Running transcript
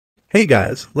Hey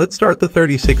guys, let's start the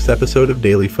 36th episode of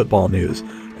Daily Football News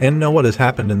and know what has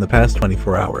happened in the past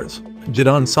 24 hours.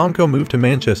 Jadon Sancho moved to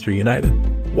Manchester United.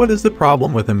 What is the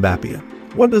problem with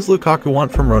Mbappe? What does Lukaku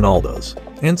want from Ronaldo's?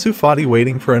 And Fati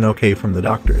waiting for an okay from the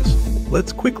doctors.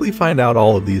 Let's quickly find out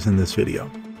all of these in this video.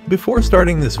 Before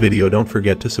starting this video, don't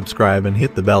forget to subscribe and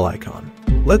hit the bell icon.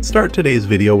 Let's start today's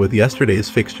video with yesterday's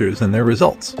fixtures and their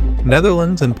results.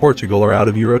 Netherlands and Portugal are out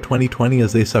of Euro 2020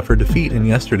 as they suffered defeat in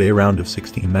yesterday's round of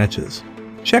 16 matches.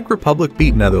 Czech Republic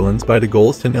beat Netherlands by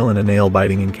 2-0 in a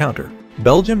nail-biting encounter.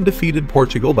 Belgium defeated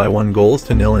Portugal by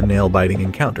 1-0 in nail-biting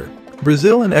encounter.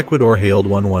 Brazil and Ecuador hailed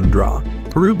 1-1 draw.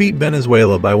 Peru beat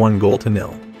Venezuela by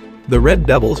 1-0. The Red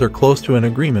Devils are close to an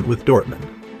agreement with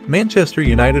Dortmund. Manchester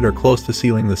United are close to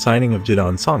sealing the signing of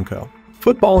Jadon Sancho.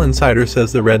 Football Insider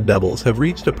says the Red Devils have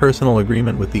reached a personal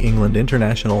agreement with the England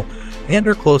international and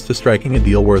are close to striking a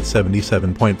deal worth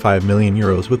 €77.5 million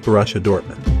with Borussia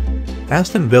Dortmund.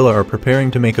 Aston Villa are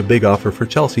preparing to make a big offer for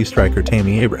Chelsea striker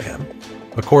Tammy Abraham.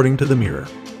 According to the Mirror,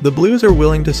 the Blues are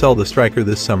willing to sell the striker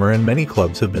this summer and many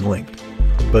clubs have been linked.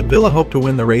 But Villa hope to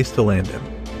win the race to land him.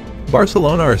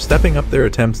 Barcelona are stepping up their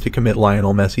attempts to commit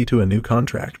Lionel Messi to a new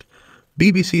contract.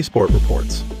 BBC Sport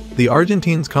reports. The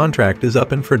Argentine's contract is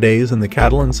up in 4 days and the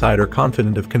Catalan side are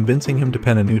confident of convincing him to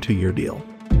pen a new 2-year deal.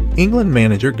 England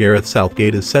manager Gareth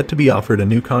Southgate is set to be offered a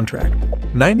new contract.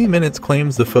 90 Minutes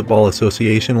claims the Football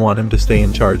Association want him to stay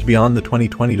in charge beyond the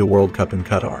 2022 World Cup in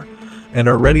Qatar, and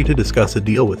are ready to discuss a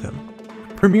deal with him.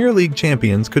 Premier League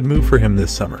champions could move for him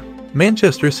this summer.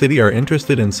 Manchester City are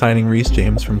interested in signing Reece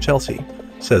James from Chelsea,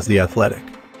 says The Athletic.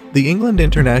 The England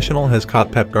international has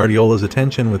caught Pep Guardiola's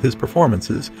attention with his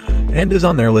performances and is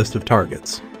on their list of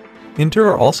targets. Inter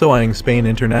are also eyeing Spain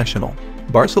international.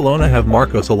 Barcelona have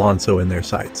Marcos Alonso in their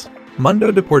sights.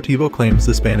 Mundo Deportivo claims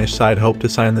the Spanish side hope to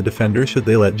sign the defender should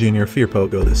they let Junior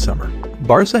Firpo go this summer.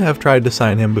 Barca have tried to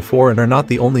sign him before and are not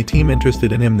the only team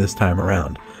interested in him this time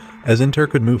around, as Inter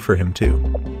could move for him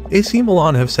too. AC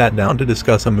Milan have sat down to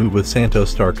discuss a move with Santos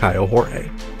star Caio Jorge,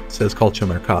 says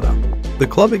Calciomercato. The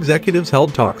club executives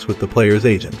held talks with the player's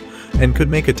agent and could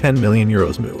make a €10 million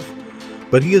move.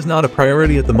 But he is not a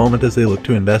priority at the moment as they look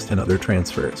to invest in other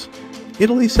transfers.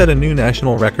 Italy set a new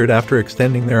national record after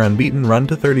extending their unbeaten run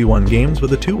to 31 games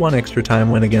with a 2-1 extra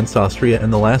time win against Austria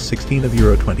in the last 16 of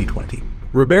Euro 2020.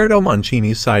 Roberto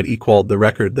Mancini's side equaled the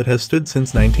record that has stood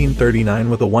since 1939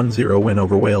 with a 1-0 win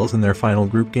over Wales in their final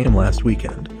group game last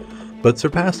weekend, but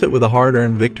surpassed it with a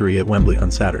hard-earned victory at Wembley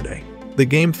on Saturday. The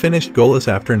game finished goalless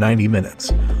after 90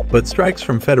 minutes, but strikes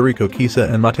from Federico Chiesa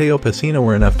and Matteo Pessina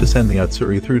were enough to send the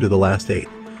Azzurri through to the last 8,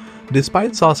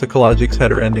 despite Sasa Kalajic's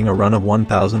header ending a run of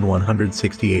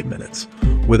 1,168 minutes,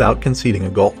 without conceding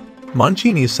a goal.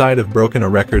 Mancini's side have broken a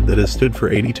record that has stood for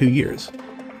 82 years.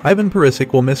 Ivan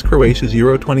Perisic will miss Croatia's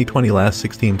Euro 2020 last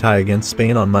 16 tie against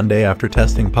Spain on Monday after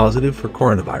testing positive for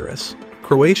coronavirus.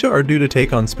 Croatia are due to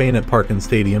take on Spain at Parken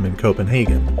Stadium in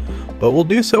Copenhagen, but will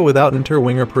do so without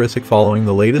inter-winger Perisic following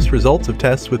the latest results of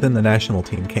tests within the national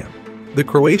team camp. The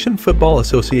Croatian Football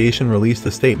Association released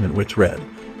a statement which read,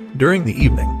 "During the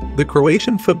evening, the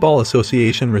Croatian Football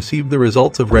Association received the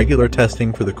results of regular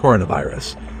testing for the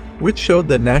coronavirus, which showed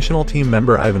that national team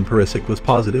member Ivan Perisic was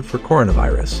positive for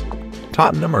coronavirus."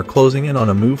 Tottenham are closing in on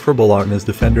a move for Bologna's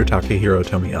defender Takehiro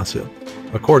Tomiyasu,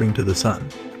 according to The Sun.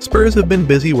 Spurs have been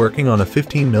busy working on a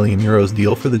 €15 million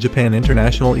deal for the Japan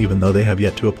international even though they have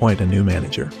yet to appoint a new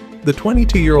manager. The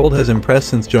 22-year-old has impressed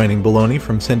since joining Bologna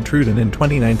from St. Truden in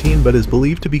 2019 but is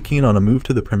believed to be keen on a move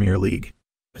to the Premier League.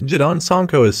 Jadon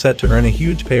Sancho is set to earn a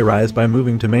huge pay rise by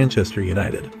moving to Manchester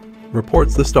United,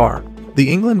 reports The Star. The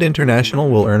England international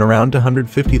will earn around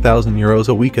 €250,000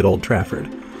 a week at Old Trafford,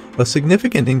 a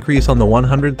significant increase on the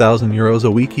 €100,000 a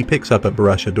week he picks up at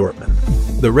Borussia Dortmund.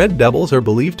 The Red Devils are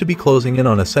believed to be closing in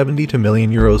on a €72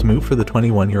 million move for the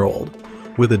 21-year-old,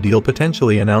 with a deal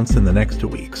potentially announced in the next 2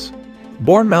 weeks.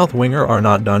 Bournemouth winger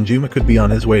Arnaut Danjuma could be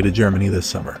on his way to Germany this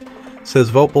summer,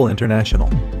 says Vopel International.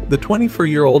 The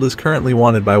 24-year-old is currently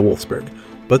wanted by Wolfsburg,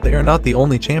 but they are not the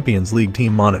only Champions League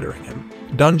team monitoring him.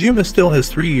 Danjuma still has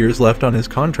 3 years left on his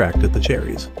contract at the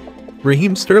Cherries.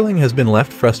 Raheem Sterling has been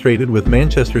left frustrated with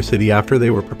Manchester City after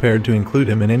they were prepared to include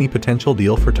him in any potential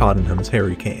deal for Tottenham's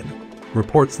Harry Kane,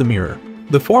 reports The Mirror.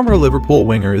 The former Liverpool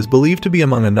winger is believed to be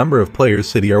among a number of players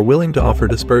City are willing to offer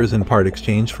to Spurs in part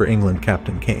exchange for England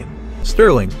captain Kane.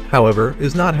 Sterling, however,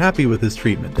 is not happy with his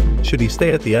treatment and, should he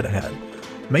stay at the Etihad,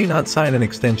 may not sign an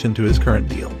extension to his current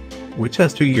deal, which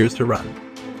has 2 years to run.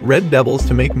 Red Devils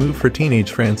to make move for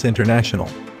teenage France international.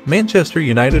 Manchester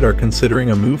United are considering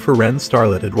a move for Rennes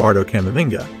starlet Eduardo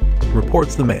Camavinga,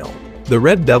 reports The Mail. The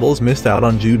Red Devils missed out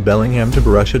on Jude Bellingham to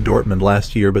Borussia Dortmund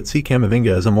last year but see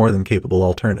Camavinga as a more than capable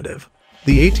alternative.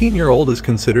 The 18-year-old is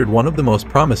considered one of the most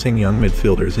promising young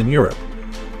midfielders in Europe,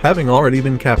 having already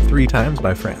been capped 3 times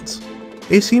by France.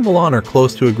 AC Milan are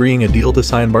close to agreeing a deal to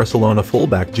sign Barcelona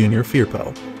fullback Junior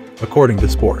Firpo, according to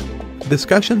Sport.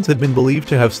 Discussions had been believed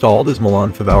to have stalled as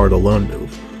Milan favoured a loan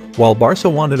move, while Barca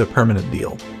wanted a permanent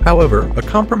deal. However, a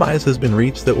compromise has been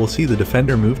reached that will see the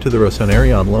defender move to the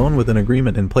Rossoneri on loan with an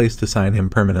agreement in place to sign him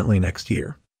permanently next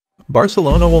year.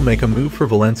 Barcelona will make a move for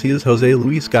Valencia's Jose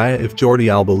Luis Gaya if Jordi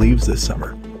Alba leaves this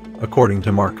summer, according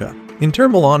to Marca. Inter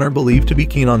Milan are believed to be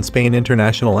keen on Spain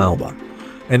international Alba,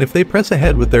 and if they press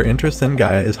ahead with their interest, then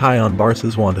Gaya is high on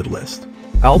Barca's wanted list.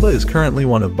 Alba is currently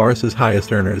one of Barca's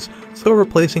highest earners, so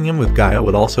replacing him with Gaya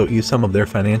would also ease some of their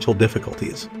financial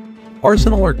difficulties.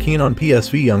 Arsenal are keen on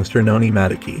PSV youngster Noni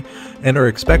Madueke and are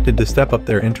expected to step up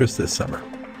their interest this summer,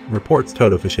 reports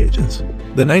Toto Fichages.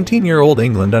 The 19-year-old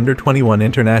England under-21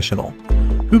 international,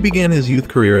 who began his youth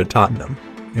career at Tottenham,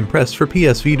 impressed for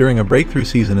PSV during a breakthrough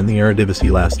season in the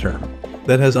Eredivisie last term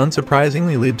that has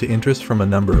unsurprisingly led to interest from a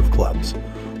number of clubs,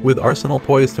 with Arsenal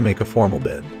poised to make a formal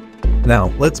bid.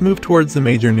 Now, let's move towards the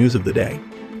major news of the day.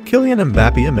 Kylian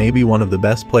Mbappe may be one of the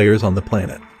best players on the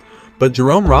planet, but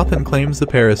Jerome Rothen claims the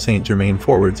Paris Saint-Germain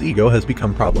forward's ego has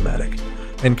become problematic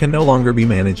and can no longer be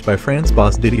managed by France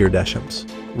boss Didier Deschamps.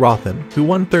 Rothen, who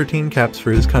won 13 caps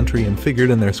for his country and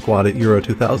figured in their squad at Euro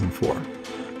 2004,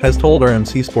 has told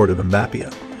RMC Sport of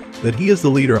Mbappe that he is the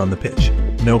leader on the pitch,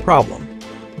 no problem.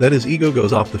 That his ego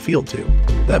goes off the field too.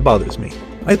 That bothers me.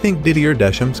 I think Didier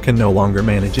Deschamps can no longer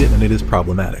manage it and it is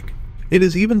problematic. It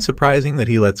is even surprising that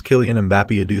he lets Kylian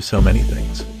Mbappe do so many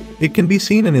things. It can be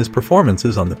seen in his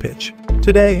performances on the pitch.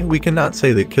 Today, we cannot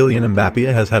say that Kylian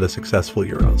Mbappe has had a successful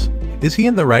Euros. Is he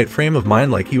in the right frame of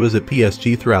mind like he was at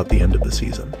PSG throughout the end of the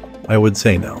season? I would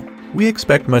say no. We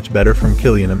expect much better from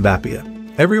Kylian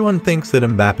Mbappe. Everyone thinks that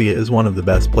Mbappe is one of the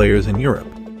best players in Europe.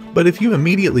 But if you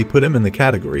immediately put him in the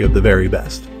category of the very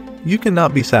best, you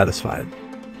cannot be satisfied.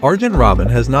 Arjen Robben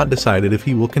has not decided if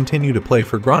he will continue to play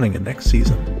for Groningen next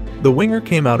season. The winger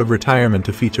came out of retirement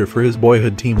to feature for his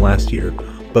boyhood team last year,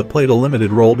 but played a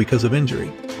limited role because of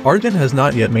injury. Arjen has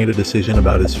not yet made a decision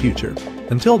about his future.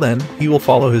 Until then, he will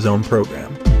follow his own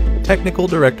program. Technical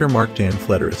director Marc-Jan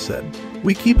Fletteris said,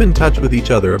 "We keep in touch with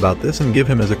each other about this and give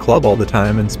him as a club all the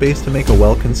time and space to make a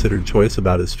well-considered choice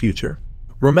about his future."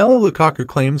 Romelu Lukaku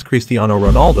claims Cristiano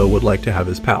Ronaldo would like to have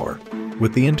his power,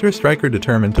 with the Inter striker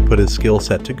determined to put his skill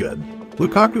set to good.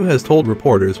 Lukaku has told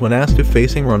reporters when asked if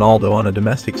facing Ronaldo on a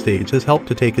domestic stage has helped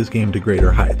to take his game to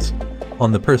greater heights.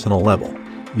 On the personal level,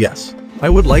 yes. I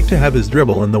would like to have his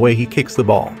dribble and the way he kicks the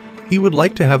ball. He would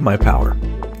like to have my power.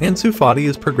 Ansu Fati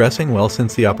is progressing well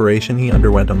since the operation he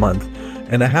underwent a month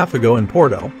and a half ago in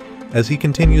Porto, as he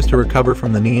continues to recover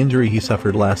from the knee injury he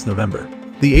suffered last November.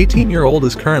 The 18-year-old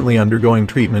is currently undergoing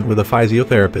treatment with a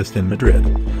physiotherapist in Madrid,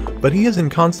 but he is in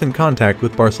constant contact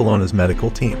with Barcelona's medical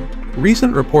team.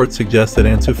 Recent reports suggest that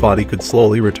Ansu Fati could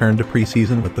slowly return to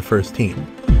preseason with the first team,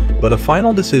 but a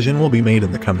final decision will be made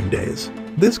in the coming days.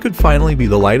 This could finally be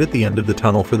the light at the end of the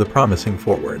tunnel for the promising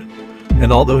forward.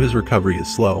 And although his recovery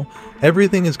is slow,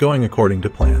 everything is going according to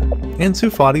plan. Ansu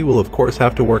Fati will of course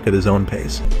have to work at his own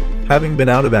pace, having been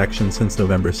out of action since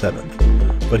November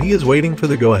 7th. But he is waiting for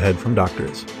the go-ahead from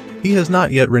doctors. He has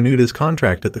not yet renewed his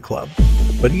contract at the club,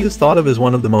 but he is thought of as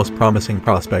one of the most promising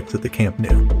prospects at the Camp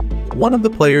Nou. One of the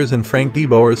players in Frank de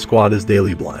Boer's squad is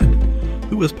Daley Blind,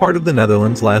 who was part of the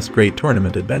Netherlands' last great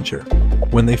tournament adventure,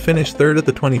 when they finished third at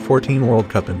the 2014 World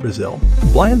Cup in Brazil.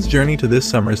 Blind's journey to this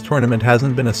summer's tournament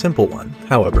hasn't been a simple one,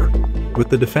 however, with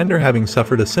the defender having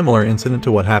suffered a similar incident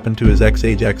to what happened to his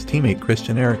ex-Ajax teammate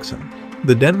Christian Eriksen.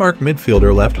 The Denmark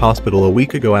midfielder left hospital a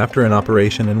week ago after an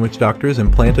operation in which doctors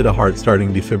implanted a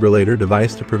heart-starting defibrillator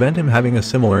device to prevent him having a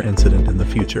similar incident in the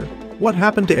future. What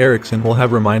happened to Eriksen will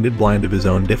have reminded Blind of his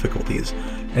own difficulties,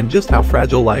 and just how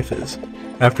fragile life is,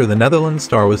 after the Netherlands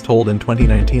star was told in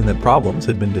 2019 that problems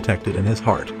had been detected in his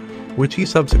heart, which he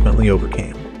subsequently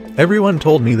overcame. "Everyone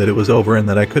told me that it was over and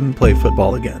that I couldn't play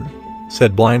football again,"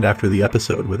 said Blind after the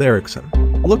episode with Eriksen.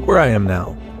 "Look where I am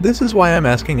now. This is why I'm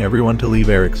asking everyone to leave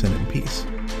Eriksen in peace."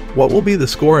 What will be the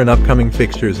score in upcoming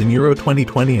fixtures in Euro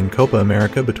 2020 and Copa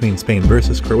America between Spain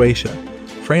versus Croatia,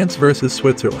 France versus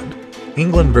Switzerland,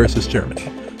 England versus Germany,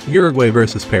 Uruguay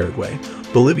versus Paraguay,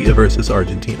 Bolivia versus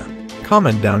Argentina?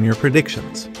 Comment down your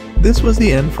predictions. This was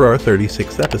the end for our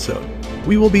 36th episode.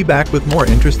 We will be back with more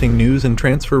interesting news and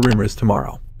transfer rumors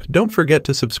tomorrow. Don't forget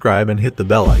to subscribe and hit the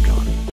bell icon.